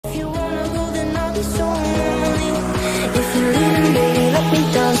I'll be so lonely. If you're leaving, baby, let me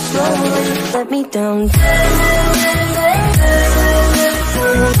down slowly. Let me down.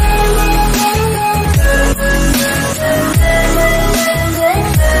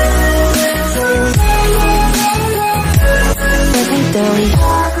 Let me down.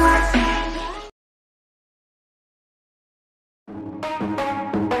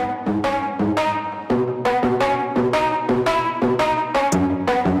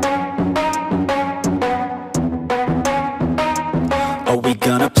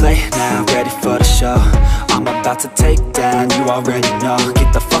 I'm about to take down, you already know.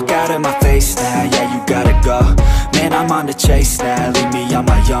 Get the fuck out of my face now, yeah, you gotta go. Man, I'm on the chase now, leave me on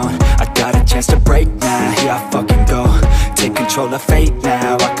my own. I got a chance to break now, here I fucking go. Take control of fate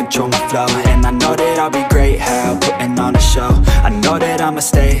now, I control my flow. And I know that I'll be great, how, putting on a show. I know that I'ma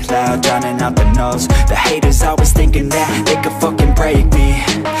stay loud, drowning out the noise. The haters always thinking that they could fucking break me.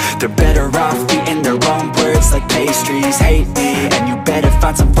 They're better off eating their own words like pastries. Hate me, and you better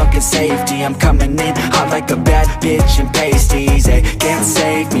find some fucking safety. I'm coming in hot like a bad bitch in pasties. They can't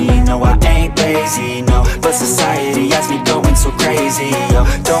save me, no I ain't lazy, no. But society has me going so crazy, yo.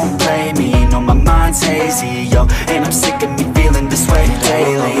 Don't blame me, no my mind's hazy, yo. And I'm sick of me feeling this way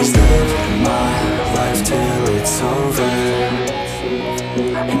daily. I'll always live my life till it's over,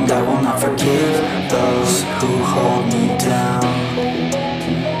 and I will not forgive those who hold me down.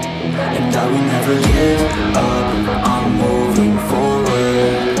 And I will never give up, I'm moving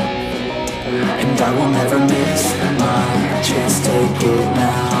forward. And I will never miss my chance, take it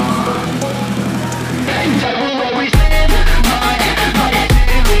now. And I will always live my life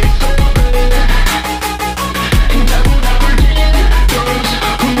till it's over, and I will never give those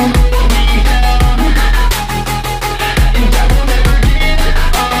who hold me down. And I will never give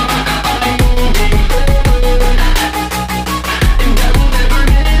up, I'm moving forward. And I will never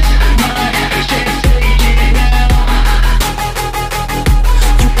miss my chance, take it now.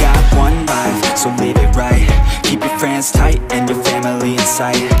 You got one life, so live it right. Keep your friends tight and your family in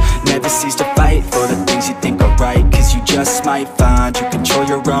sight. Never cease to fight for the things you think are right, cause you just might find you control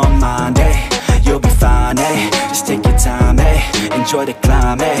your own mind, eh? You'll be fine, eh? Just take your time, eh? Enjoy the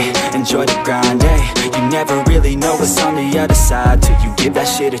climb, eh? Enjoy the grind, eh? You never really know what's on the other side till you give that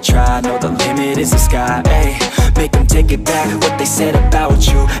shit a try. Know the limit is the sky, eh? Make them take it back, what they said about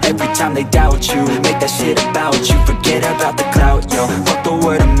you. Every time they doubt you, make that shit about you. Forget about the clout, yo. Fuck the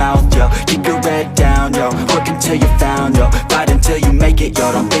word of mouth, yo. Keep your head down, yo. Work until you're found, yo. Fight until you make it,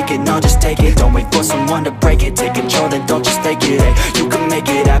 yo. Don't think it, no, just take it. Don't wait for someone to break it. Take control, then don't just take it, eh? You can make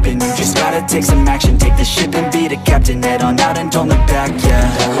it happen, you just gotta take some action. Take the ship and be the captain. Head on out and don't look back, yeah.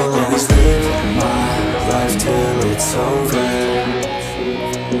 I will always live my life till it's over,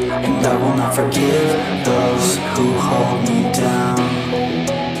 and I will not forgive those who hold me down.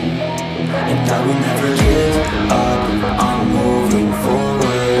 And I will never give up, I'm moving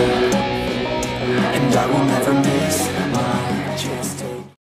forward. And I will never miss